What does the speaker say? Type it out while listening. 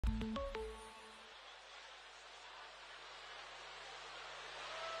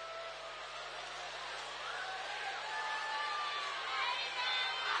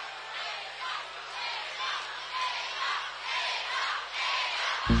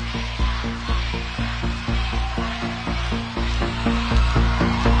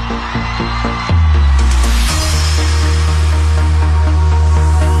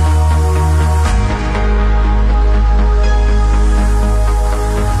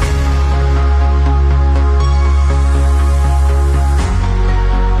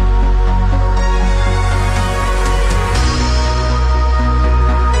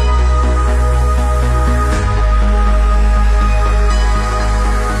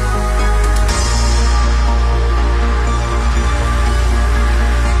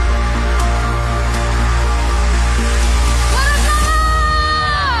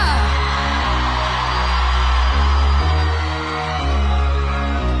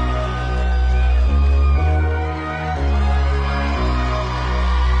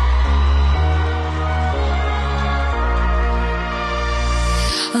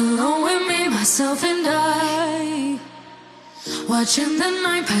myself and I, watching the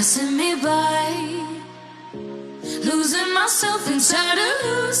night passing me by, losing myself inside a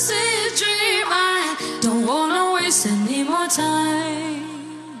lucid dream. I don't wanna waste any more time.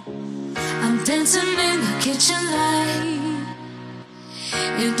 I'm dancing in the kitchen light.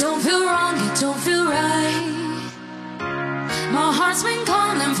 It don't feel wrong, it don't feel right. My heart's been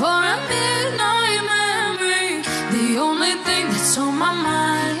calling for a midnight memory. The only thing that's on my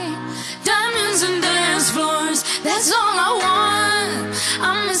mind, diamonds and dance floors, that's all I want.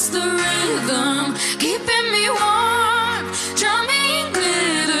 I miss the rhythm, keeping me warm. Drown me in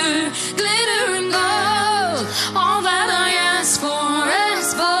glitter, glitter and gold. All that I ask for,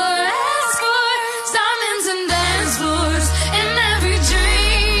 ask for, ask for, diamonds and dance floors in every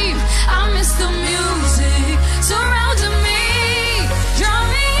dream. I miss the music surrounding me. Drown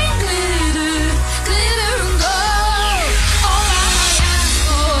me in glitter, glitter and gold. All that I ask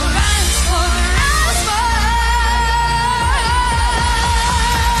for, ask for, ask for.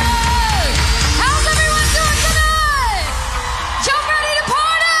 How's everyone doing tonight? Y'all ready to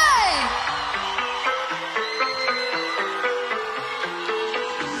party?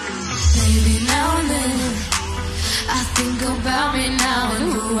 Maybe now and then I think about me now and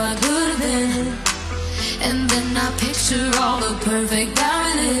who I could have been, and then I picture all the perfect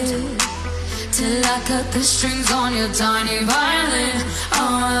ballads till I cut the strings on your tiny violin.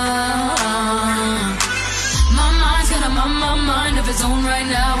 My mind's got my mind of its own right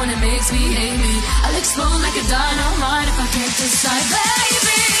now, and it makes me hate me. I'll explode like a dynamite if I can't decide,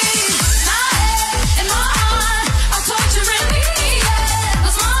 baby. My head and my heart are torturing me. Yeah.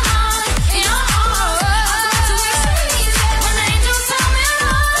 Lost my mind in your arms. I got to exceed it. When angels tell me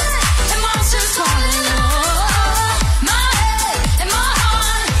run, and monsters calling Lord. My head and my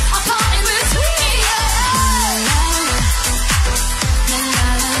heart are caught in between. Yeah. La, la,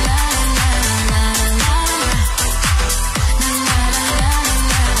 la, la, la, la, la.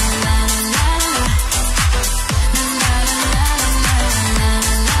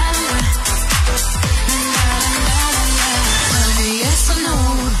 Tell me yes or no.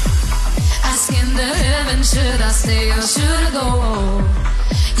 Asking the heavens, should I stay or should I go?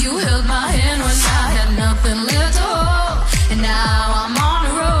 You held my hand when I had nothing left to hold, and now I'm on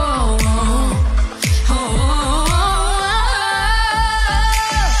a roll.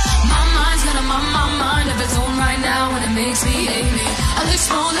 My mind's got my mind of its own right now, and it makes me hate me. I'll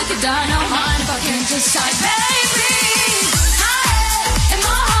explode like a dynamite if I can't decide, baby. My head and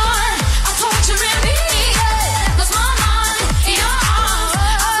my heart are torturing me. Yeah. Lost my mind in your arms.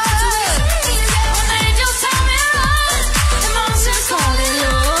 I got to exceed it. When angels tell me run, and monsters calling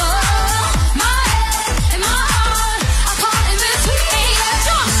Lord. My head and my heart are caught in between. Yeah.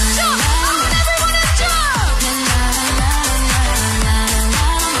 Jump, jump, I want everyone to jump. La la la la la la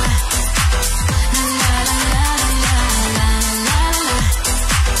la. La la la la la la la.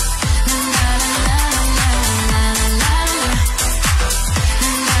 La la la la la la la.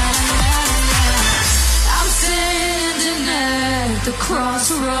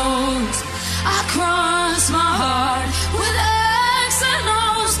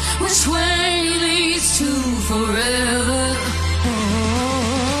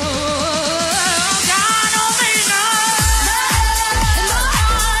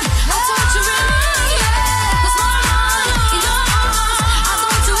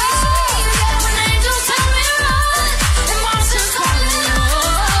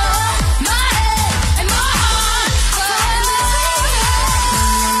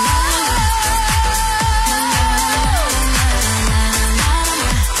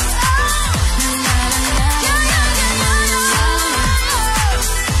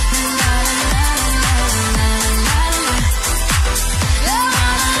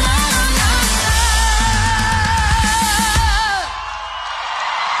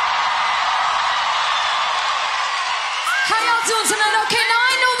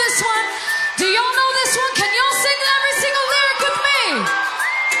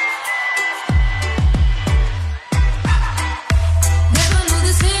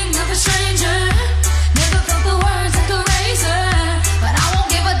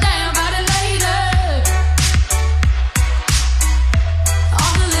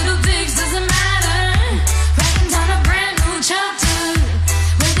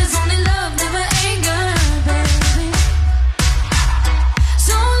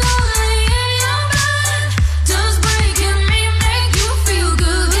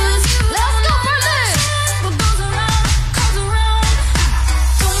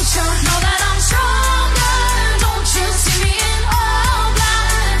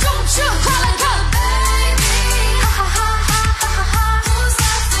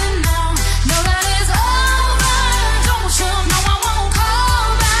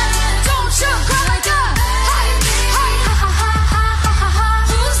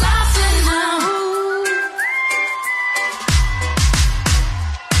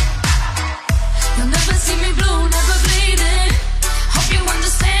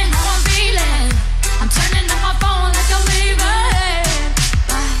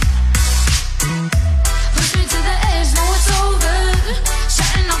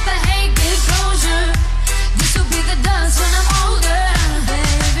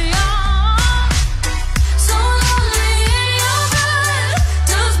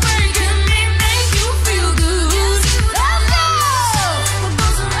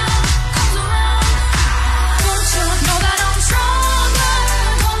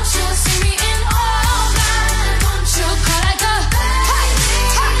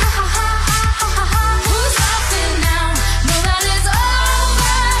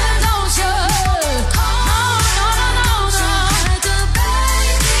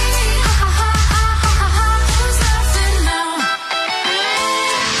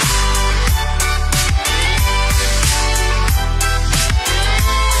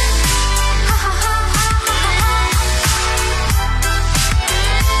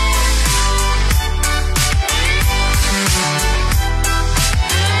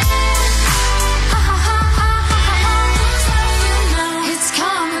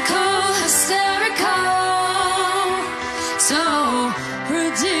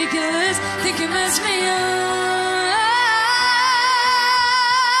 think you mess me up.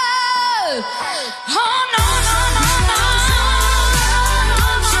 Oh no, no, no, no.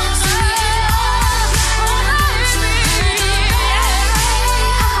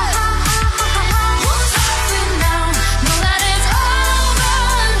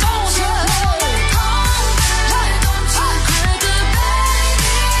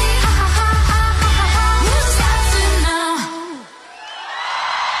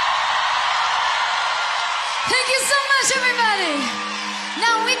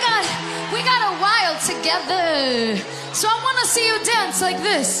 Together. So I want to see you dance like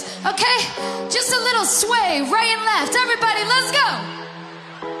this, okay? Just a little sway, right and left. Everybody, let's go.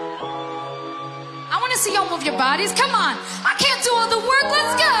 I want to see y'all move your bodies. Come on. I can't do all the work.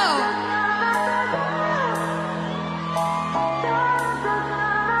 Let's go.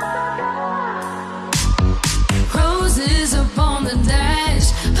 Roses up on the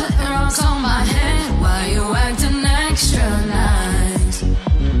dash, put rocks on my head while you acting extra nice.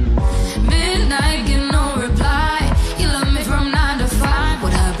 Midnight, get no reply. You love me from 9 to 5.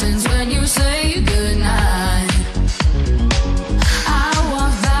 What happens when you say goodnight? I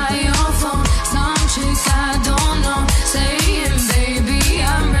walk by your phone. Some chicks I don't know saying, baby,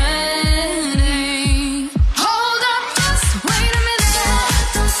 I'm ready. Hold up, just wait a minute.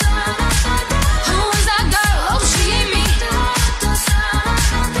 Who is that girl? Oh, she ain't me.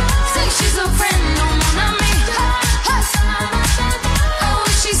 Say she's a friend, no more not me. Oh,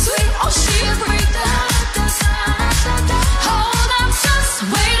 is she sweet? Oh, she a freak. Hold up, just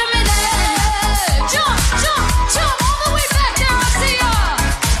wait a minute. Jump, jump, jump all the way back there. I see ya.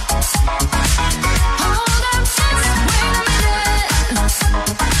 Hold up, just wait a minute.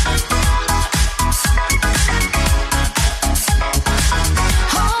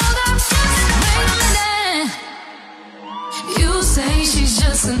 Hold up, just wait a minute. You say she's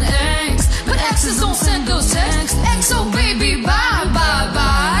just an ex, but exes don't send those texts. XO baby, bye, bye,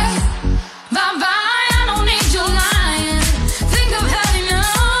 bye. Bye bye, I don't need your lying. Think I've had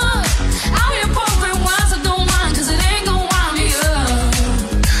enough. Out here pouring wine, so don't mind, cause it ain't gon' wind me up.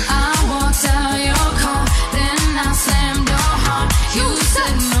 I walked out your car, then I slammed your heart. You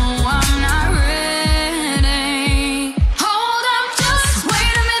said no, I'm not ready. Hold up, just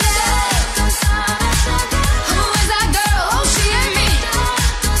wait a minute. Who is that girl? Oh, she ain't me.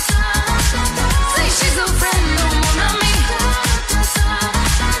 Say she's a friend, no more not me.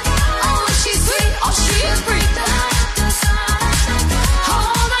 Oh, is she sweet? Oh, she is free.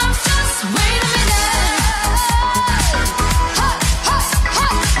 Hold up, just wait a minute. Ha, ha, ha,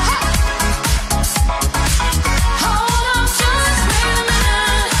 ha. Hold up, just wait a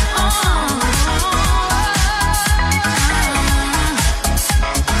minute.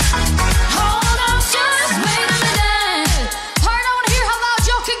 Hold up, just wait a minute. Part, I wanna hear how loud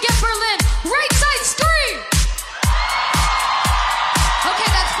y'all can get Berlin. Right side scream. Okay,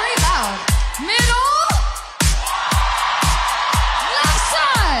 that's pretty loud. Middle. Left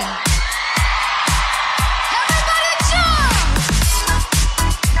side. Everybody jump.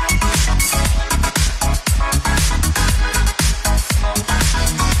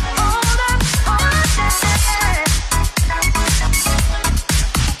 Hold up, hold up.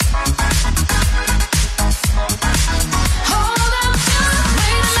 Hold up, just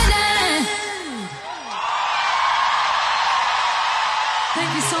wait a minute.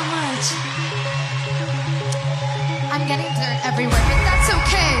 Thank you so much. I'm getting dirt everywhere, but that's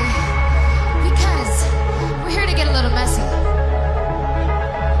okay. Because we're here to get a little messy.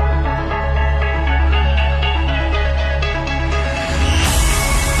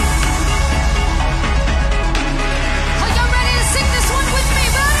 Are y'all ready to sing this one with me,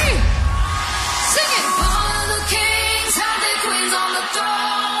 buddy? Sing it! All the kings had their queens on the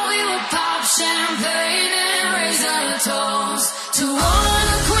throne. We would pop champagne and raise our toast to all of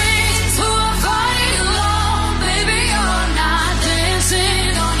the queens who are fighting alone. Baby, you're not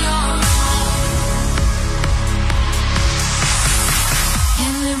dancing on your own.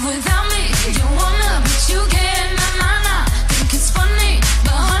 Can't live without me. You wanna, but you can't. Nah, nah, nah. Think it's funny,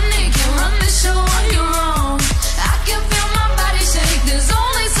 but honey, can't run this show on your own. I can feel my body shake. There's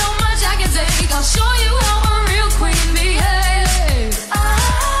only so much I can take. I'll show you how a real queen behaves.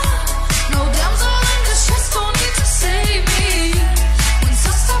 No damsel in distress, don't need to save me. When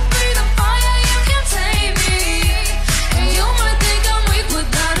sucks up through the fire, you can't tame me. And you might think I'm weak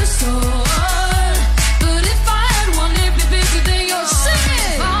without a sword, but if I had one, it'd be bigger than yours. Sing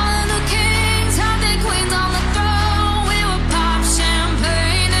it! All of the kings have their queens on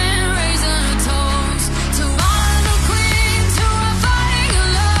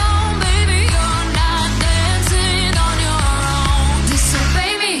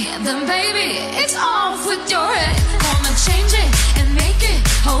then baby, it's off with your head. Wanna change it and make it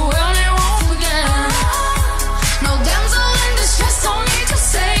a world it won't forget. No damsel in distress, don't need to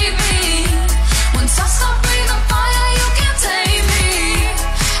save me. Once I start breathing fire, you can't tame me.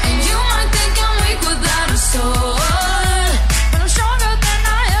 And you might think I'm weak without a sword, but I'm stronger than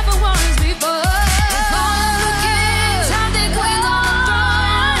I ever was before. If all of the kings had their queens on the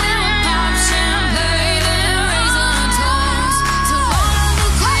throne, they would pop champagne and raise their toast. To all of the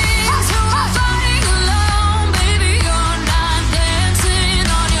queens who are fighting alone, baby, you're not dancing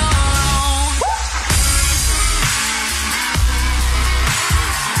on your own.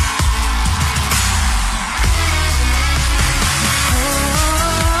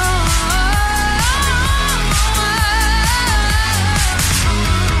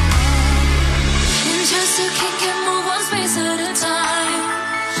 And just a king can move one space at a time,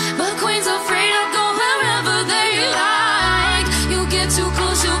 but queens afraid to go wherever they like. You get too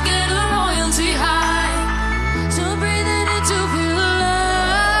close, you'll get a royalty high. So breathe in it to feel alive.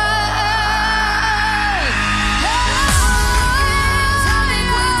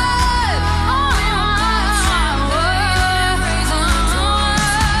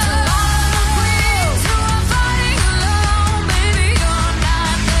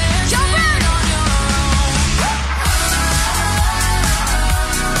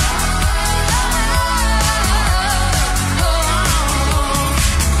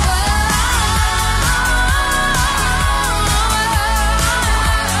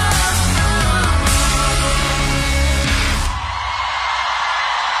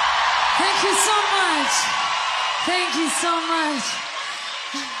 Thank you so much. Thank you so much.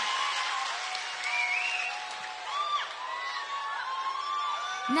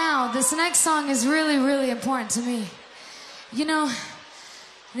 Now, this next song is really, really important to me. You know,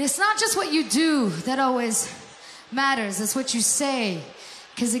 it's not just what you do that always matters, it's what you say,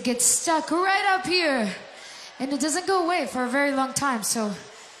 because it gets stuck right up here, and it doesn't go away for a very long time. So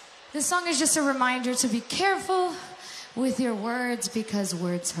this song is just a reminder to be careful with your words, because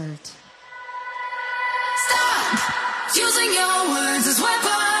words hurt. Stop using your words as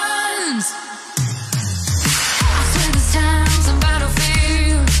weapons. I swear this town's a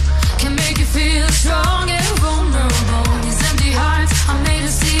battlefield, can make you feel strong and vulnerable. These empty hearts are made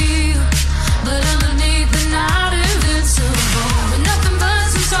of steel, but underneath they're not invincible. With nothing but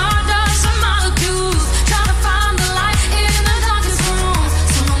some stardust and molecules, trying to find the light in the darkest room.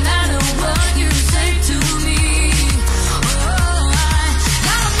 So no matter what you say to me, oh, I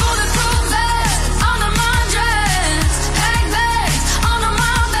got a bulletproof vest under my dress, peg legs under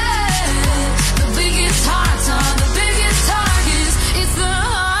my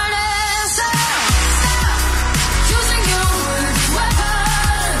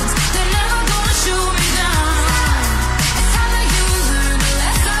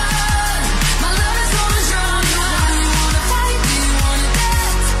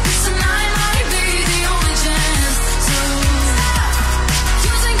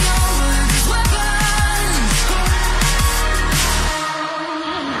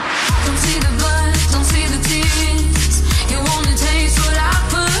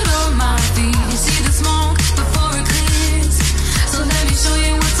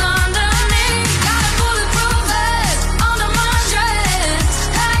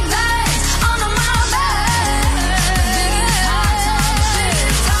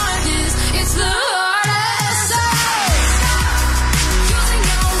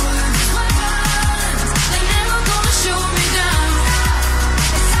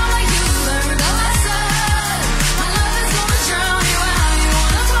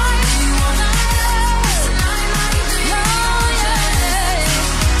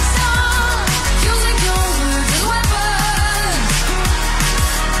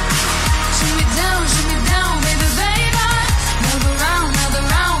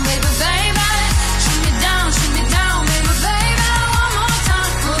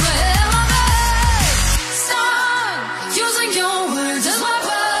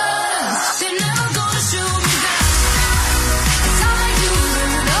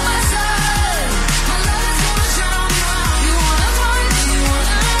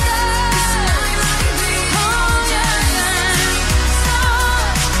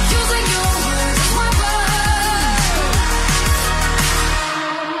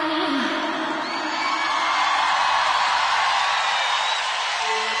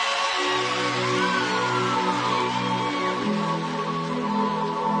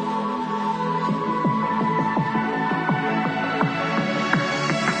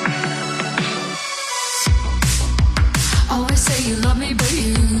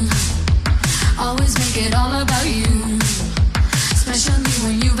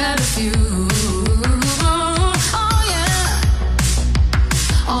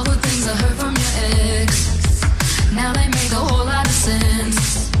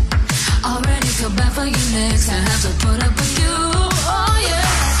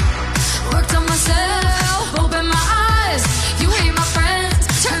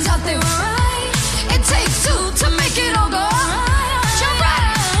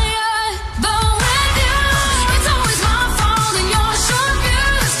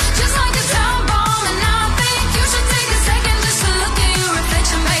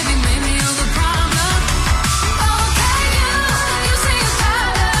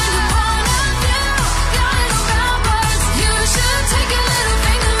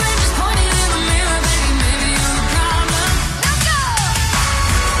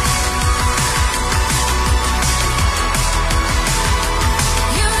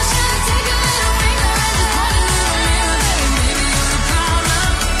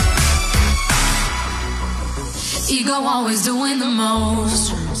ego always doing the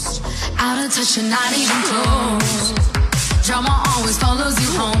most. Out of touch and not even close. Drama always follows you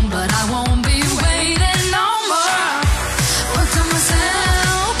home, but I won't be waiting no more. Work on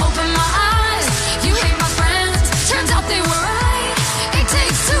myself, open my eyes. You hate my friends, turns out they were right. It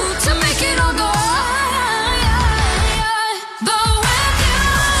takes two to make it all go right. But with you,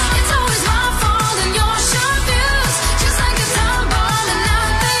 it's always my fault and your short views. Just like a time bomb, and I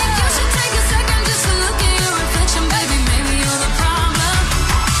think you should take a second just to look at your reflection, baby. Maybe you're the problem.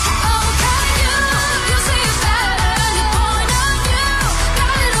 Okay, you see it better. Your point of view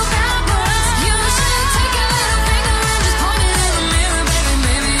got a little backwards. You should take a little finger and just point it in the mirror, baby.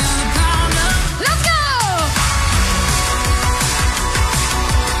 Maybe you're the problem. Let's go.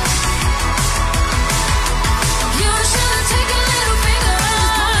 You should take a little finger and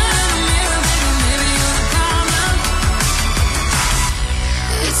just point it in the mirror, baby. Maybe you're the problem.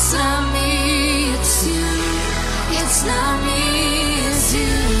 It's not me, it's you. It's not me, it's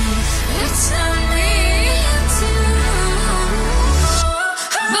you. It's not me, it's you.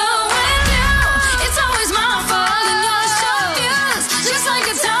 But with you, it's always my fault and your short views. Just like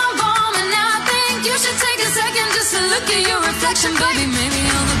a time bomb, and I think you should take a second just to look at your reflection, baby. Maybe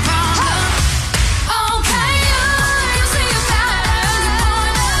you're the problem. Okay, you see it better. Your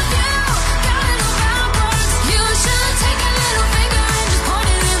point of view got a little backwards. You should take a little finger and just point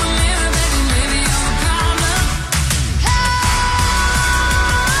it in the mirror, baby. Maybe you're the problem.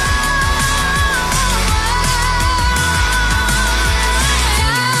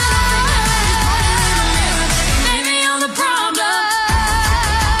 Maybe you're the problem.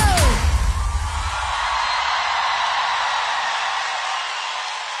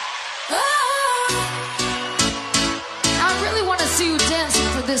 I really want to see you dancing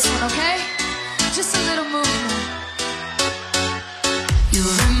for this one, okay? Just a little movement.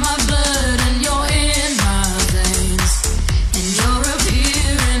 You're in my blood and you're in my veins, and you're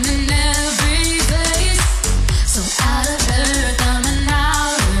appearing in every face. So out of earth, I'm in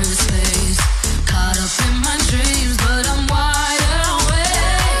outer space, caught up in my dreams, but I'm wide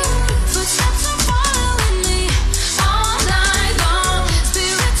awake. Footsteps are following me all night long.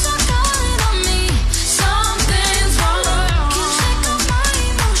 Spirits are calling on me. Something's wrong. Can't shake off my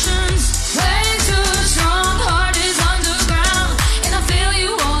emotions. Way too strong. Heart is underground, and I feel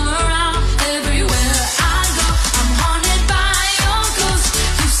you all around. Everywhere I go, I'm haunted by your ghost.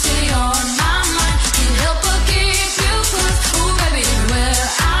 You stay on my mind. Can't help but keep you close. Ooh, baby, everywhere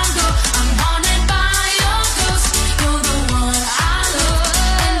I go, I'm haunted by your ghost. You're the one I love,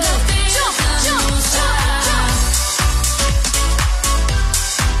 and I feel the most alive.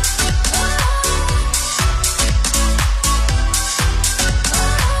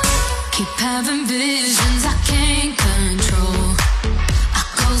 Keep having visions I can't control. I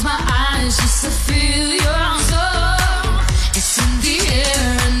close my eyes just to feel your soul. It's in the air,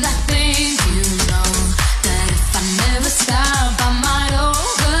 and I think you know that if I never stop, I might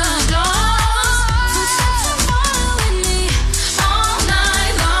overdose. Footsteps are following me all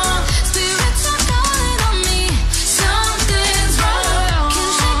night long. Spirits are calling on me. Something's wrong.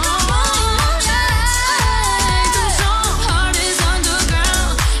 Can't shake off my emotions. Way too strong. Heart is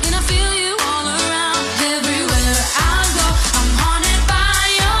underground, and I feel you all around. Everywhere I go, I'm haunted by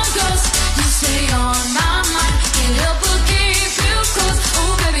your ghost. You stay on my mind. Can't help but keep you close.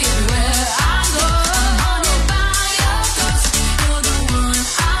 Oh, baby, everywhere I go, I'm haunted by your ghost. You're the one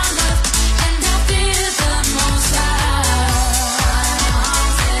I love, and I feel the most alive. I'm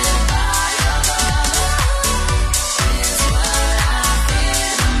haunted by your ghost. It's what I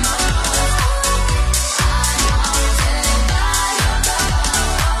feel the most. I'm haunted by your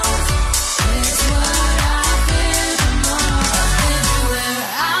ghost. It's what I feel the most. Everywhere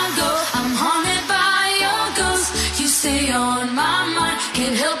I go, I'm haunted by your ghost. You stay on my mind.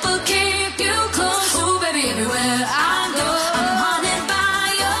 Can't help but keep you close. Ooh, baby, everywhere I go, I'm haunted by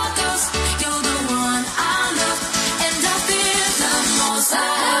your ghost. You're the one I love, and I feel the most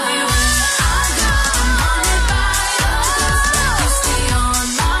alive. Everywhere I go, I'm haunted by your ghost. You stay on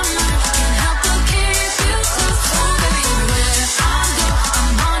my mind. Can't help but keep you close. Ooh, baby, everywhere I go,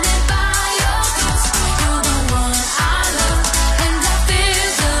 I'm haunted by your ghost. You're the one I love, and I feel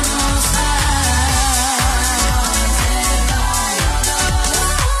the most alive. Haunted by your ghost.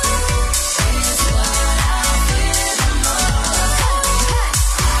 It's what I feel the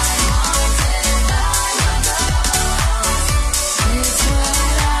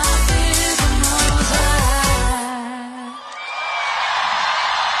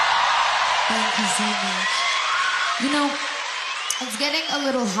You know, it's getting a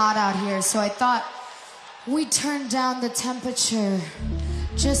little hot out here, so I thought we'd turn down the temperature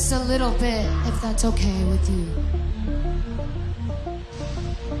Just a little bit, if that's okay with you.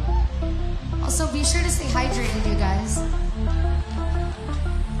 Also, be sure to stay hydrated, you guys.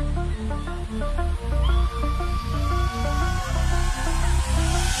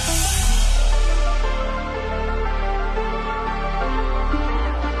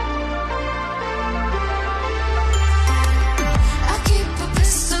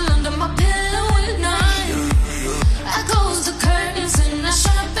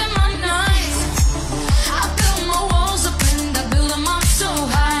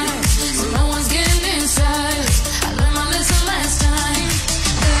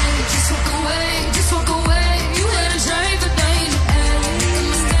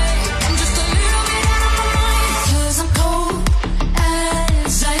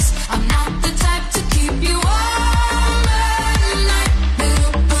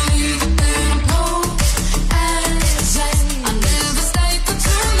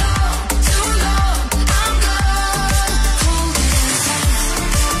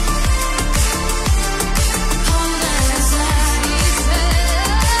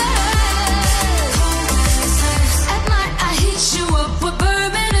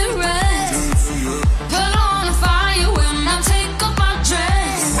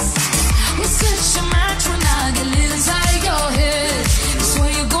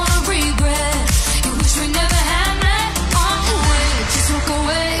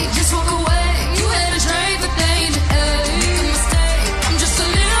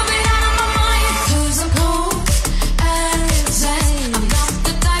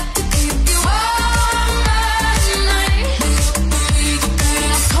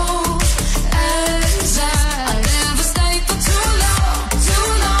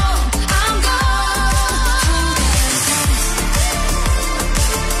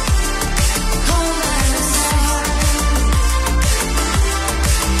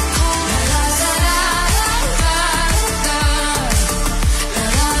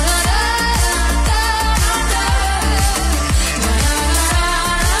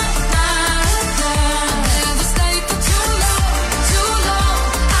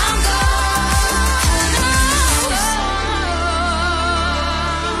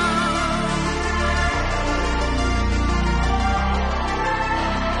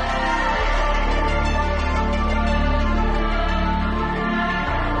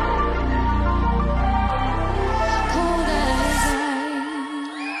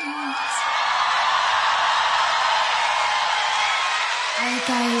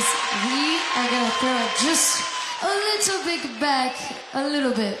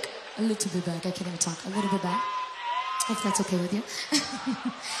 A little bit back. I can't even talk. A little bit back. If that's okay with you.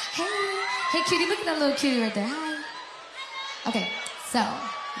 Hey, cutie. Look at that little cutie right there. Hi. Okay, so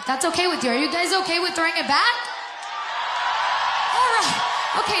if that's okay with you, are you guys okay with throwing it back? All right.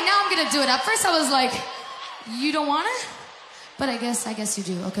 Okay, now I'm gonna do it. At first I was like, you don't want it? But I guess you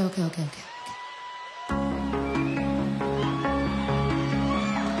do. Okay.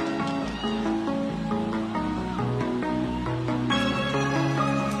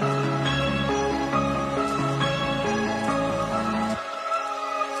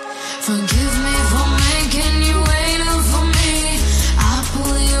 Forgive me for making you wait for me. I'll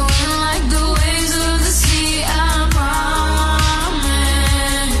pull you in like the waves of the sea. I promise,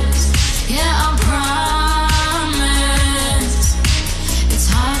 yeah, I promise. It's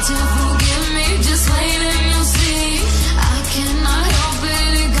hard to forgive me, just wait and you'll see. I cannot help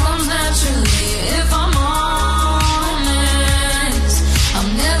it, it comes naturally. If I'm honest, I'm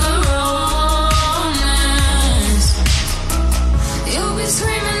never honest. You'll be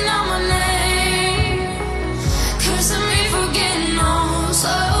screaming out my name, cursing me for getting on so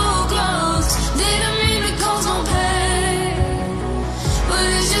close. Didn't mean to cause no pain, but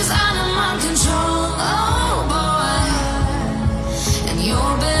it's just out of my control. Oh boy, and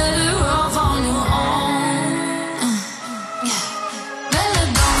you're better off on your own.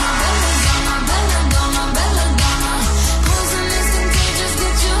 Belladonna, belladonna, belladonna, belladonna. Poison is contagious,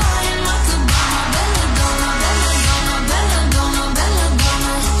 get you high and like the bomb. Belladonna, belladonna, belladonna,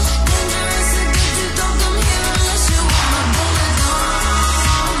 belladonna. Dangerous, addicted, don't come here unless you wanna. Belladonna,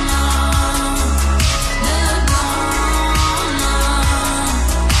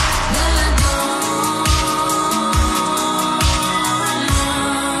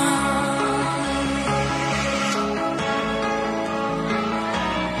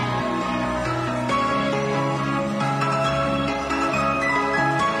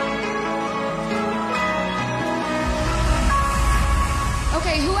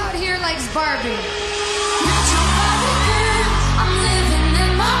 Okay, who out here likes Barbie? Natural Barbie girl, I'm living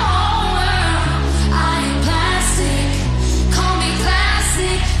in my own world. I ain't plastic, call me classic.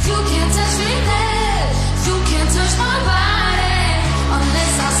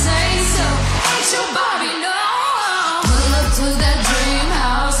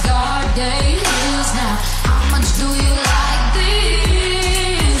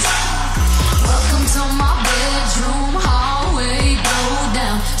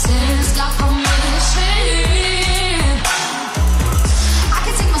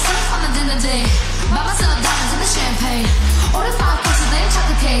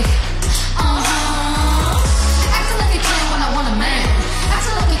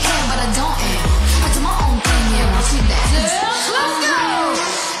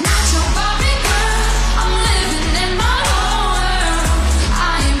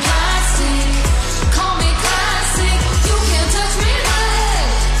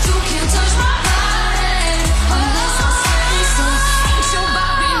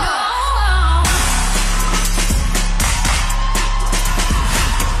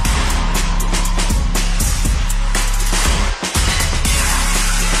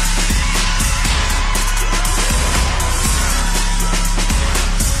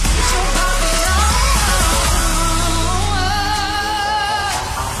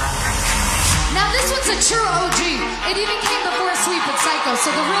 one's a true OG. It even came before Sweet But Psycho,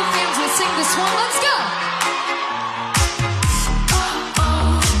 so the real fans will sing this one. Let's go.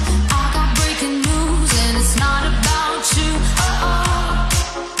 I got breaking news and it's not about you.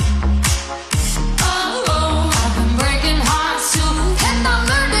 I've been breaking hearts too, and I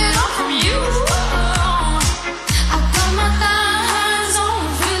learned it all from you. I got my thighs on,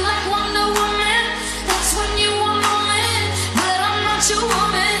 feel like Wonder Woman. That's when you want moment, but I'm not your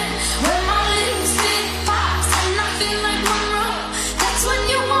woman. When my lipstick pops and I feel like Monroe, that's when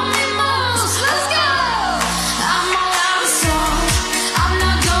you want me most. Let's go. I'm all out of song, I'm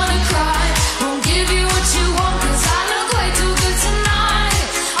not gonna cry. Won't give you what you want, 'cause I look way too good tonight.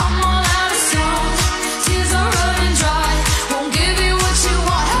 I'm all out of song, tears are running dry. Won't give you what you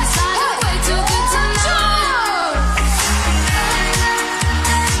want, 'cause I look way too good tonight.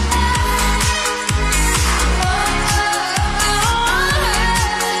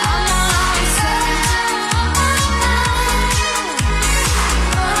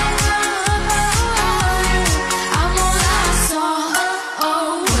 I'm all out of song.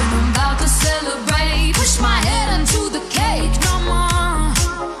 When I'm about to celebrate, push my head into the cake no more.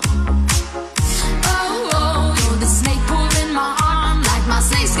 You're the snake pulling my arm like my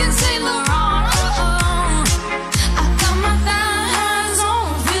snakeskin Sailor on. I got my thighs on,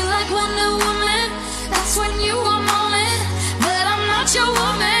 feel like Wonder Woman. That's when you want moment, but I'm not your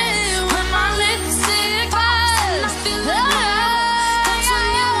woman. When my lipstick pops, I feel like that's when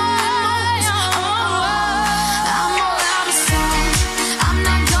you want me most. I'm all out of song, I'm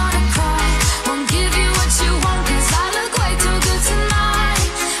not gonna cry. Won't give you what you want, 'cause I look way too good tonight.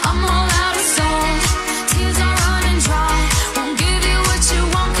 I'm all out of song, tears are running dry. Won't give you what you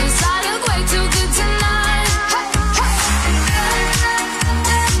want, 'cause I look way too good tonight.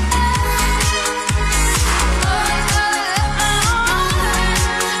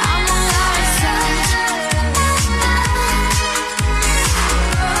 I'm all out of song.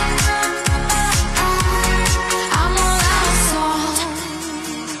 I'm all out of song.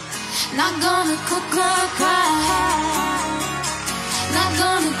 Not gonna cook, girl, cry. Not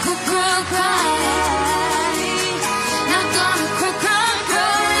gonna cook, girl, cry. Not gonna cook, girl,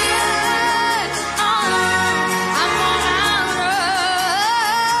 cry. Yeah.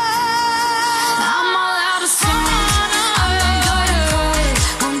 I'm all out of song. I'm not gonna cry.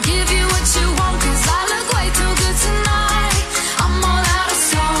 Won't give you what you want, 'cause I look way too good tonight. I'm all out of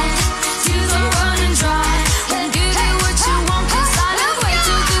song, tears are running dry. Won't give you what you want, 'cause I look way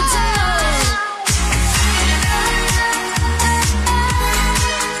too good tonight.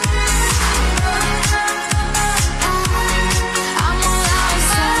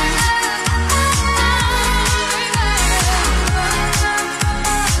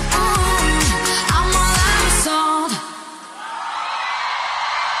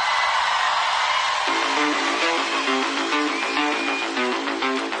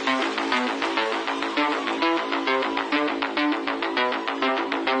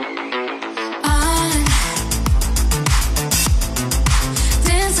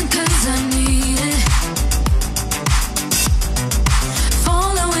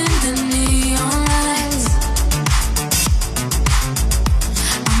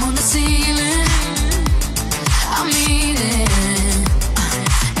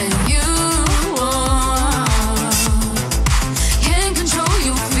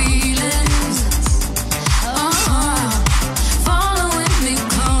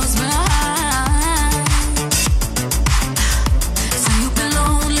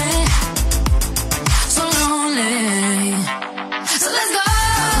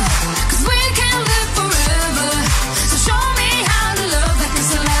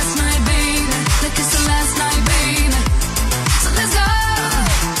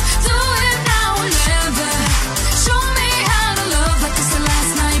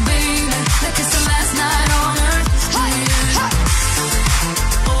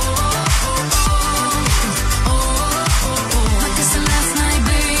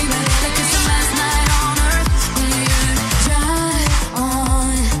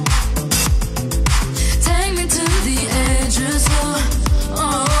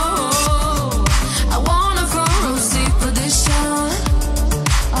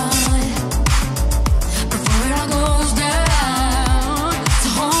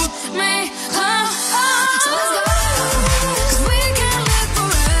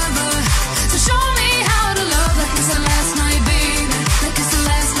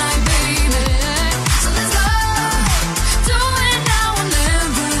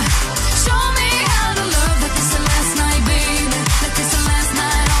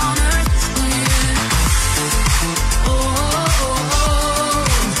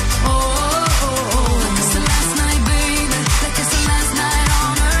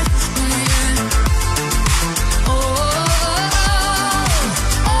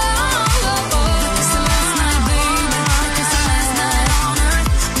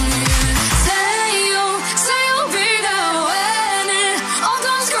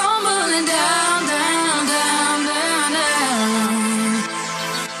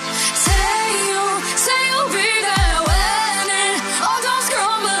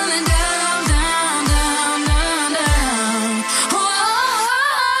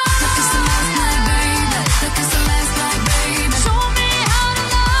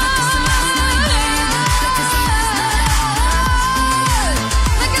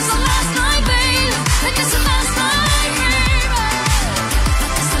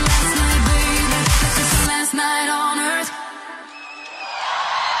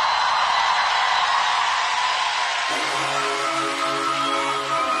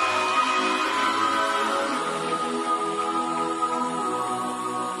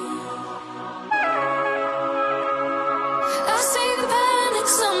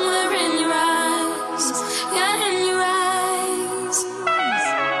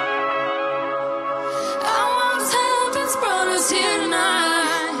 here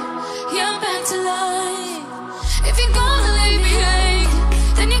tonight. Yeah, I'm back to life. If you're gonna leave me hang,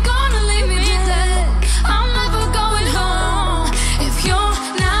 then you're gonna leave me dead. I'm never going home if you're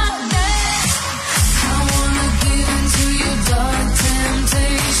not there. I wanna give into your dark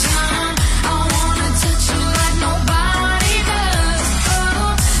temptation. I wanna touch you like nobody does.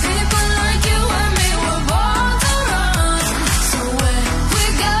 Oh, people like you and me were born to run. So where we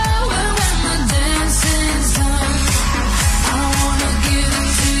going when the dance is done? I wanna give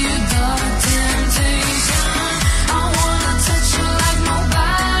into your dark temptation. I wanna touch you like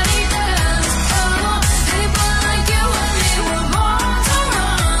nobody does. Oh, people like you and me were born to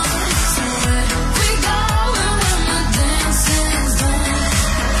run. So where we going when the dance is done?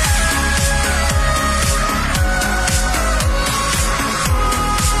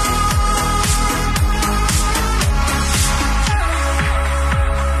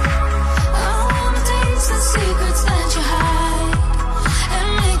 I wanna taste the secrets that you hide and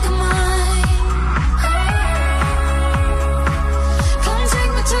make them mine. Come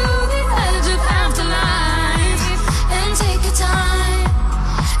take me to the edge of afterlife and take your time.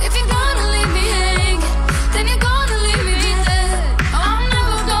 If you're gonna leave me hanging, then you're gonna leave me dead. I'm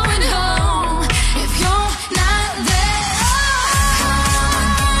never going home if you're not there.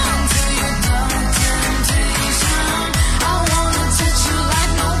 Into your dark temptation. I wanna touch you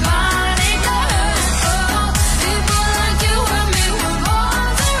like nobody does. Oh, people like you and me were born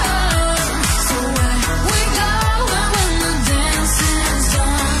to run. So where we going when the dance is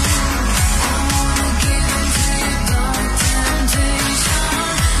done? I wanna give into your dark temptation.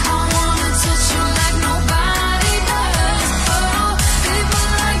 I wanna touch you like nobody does. Oh, people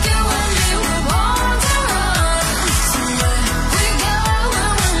like you and me were born to run. So where we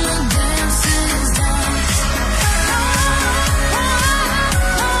going when the dance is done?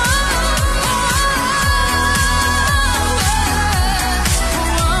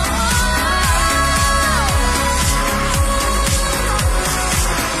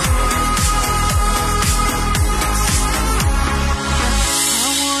 I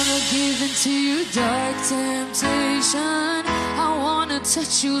wanna give into your dark temptation. I wanna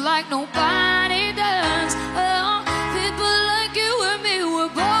touch you like nobody does. Oh, people like you and me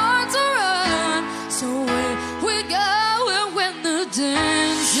were born to run. So where we going when the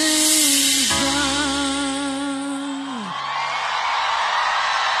dance is done?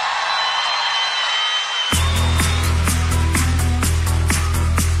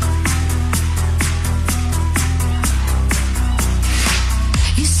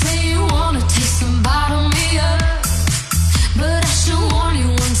 You say you wanna taste and bottle me up, but I should warn you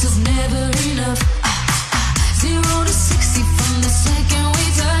once is never enough.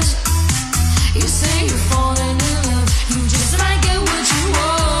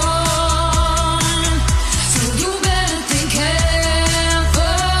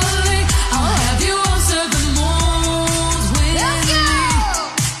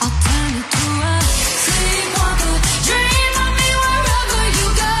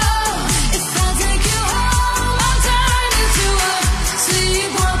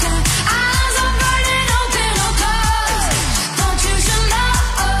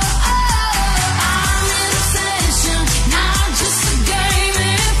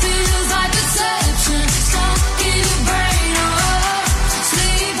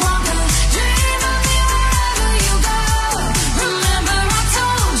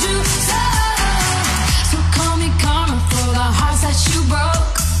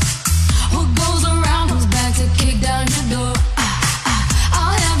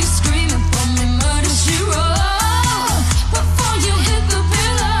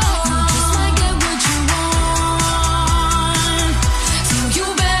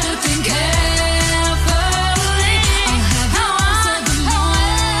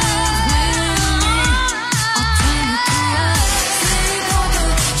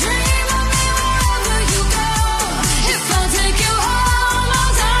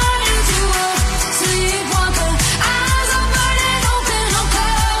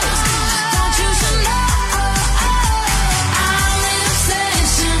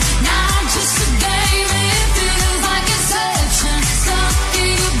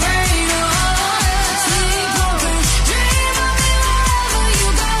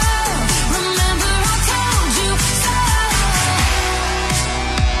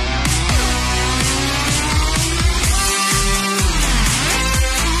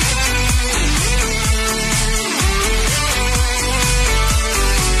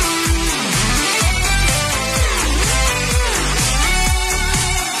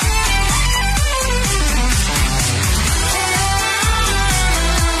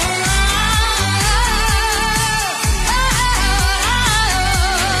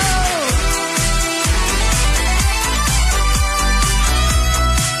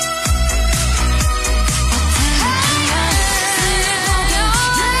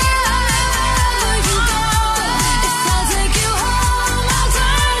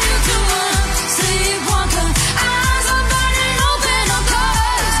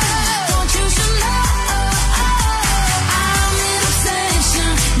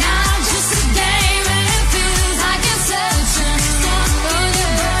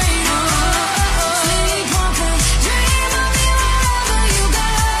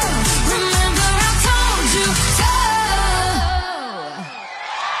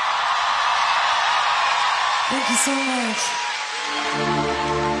 Thank you so much.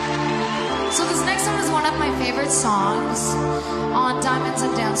 So this next one is one of my favorite songs on Diamonds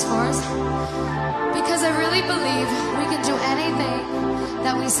and Dance Floors because I really believe we can do anything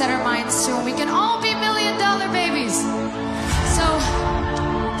that we set our minds to, and we can all be $1 million babies. So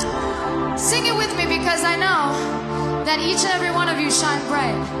sing it with me because I know that each and every one of you shine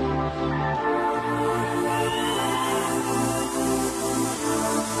bright.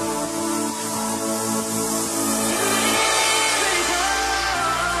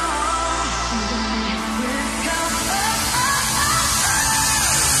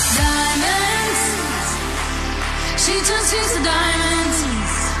 She just used the diamonds.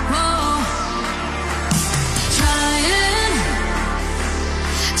 Whoa. Trying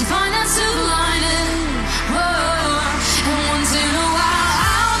to find that silver lining. Whoa. And once in a while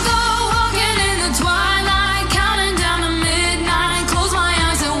I'll go walking in the twilight, counting down to midnight. Close my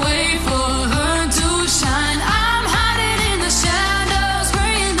eyes and wait for her to shine. I'm hiding in the shadows,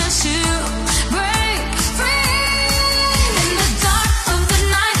 praying that she'll break free. In the dark of the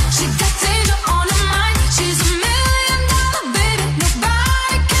night, she got danger on her mind. She's a baby,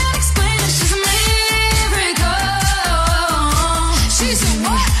 nobody can explain it. She's a miracle. She's a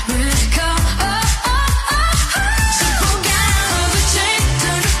miracle. She broke out of a chain,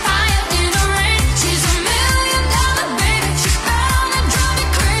 turned to fire in the rain. She's a $1 million baby. She found and drove me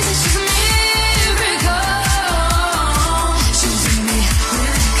crazy. She's a miracle. She's a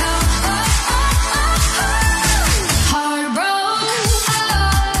miracle. Heart broke.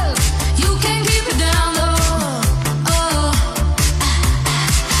 You can't keep it down low.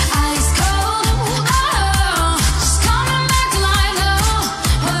 Ice cold, oh, she's coming back to life,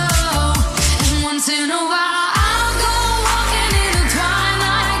 oh, and once in a while I'll go walking in the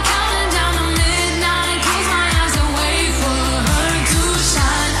twilight, counting down to midnight, close my eyes and wait for her to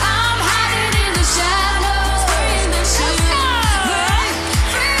shine. I'm hiding in the shadows, praying that she'll break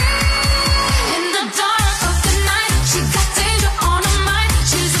free. In the dark of the night, she got danger on her mind.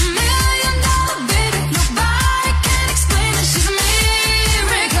 She's a $1 million baby, nobody can explain it. She's a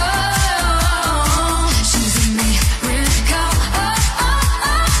miracle. She's a miracle.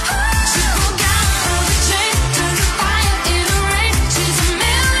 She broke out of a chain, turned to fire in the rain. She's a $1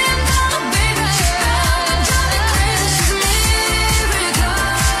 million baby. She found and drove me crazy. She's a miracle.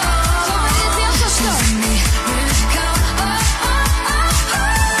 She's a miracle.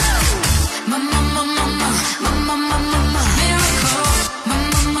 Mama, mama, mama, mama, mama, mama, miracle.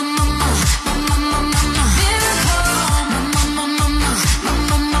 Mama, mama, mama, mama, mama, mama, miracle. Mama, mama, mama,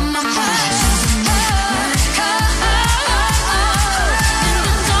 mama, mama, mama, she's a miracle. In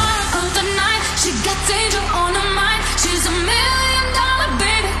the dark of the night, she got danger on her mind. She's a $1 million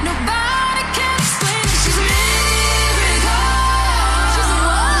baby, nobody can explain it. She's a miracle. She's a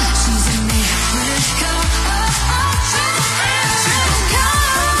what? She's a miracle. She broke out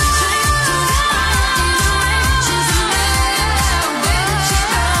of a chain, turned to fire in the rain. She's a miracle, baby. She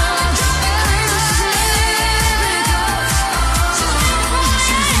found and drove me crazy. She's a miracle.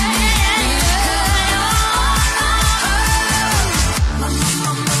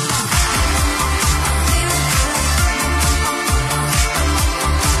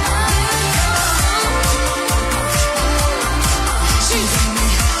 She's a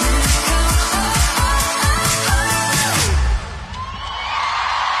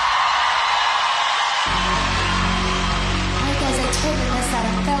Alright guys, I totally missed that.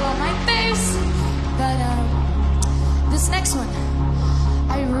 I fell on my face. But this next one,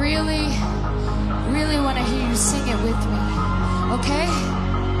 I really, really want to hear you sing it with me. Okay?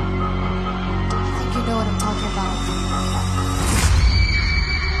 I think you know what I'm talking about.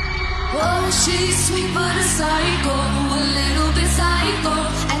 Oh, she's sweet but a psycho, a little bit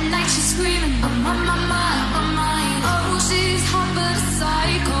psycho.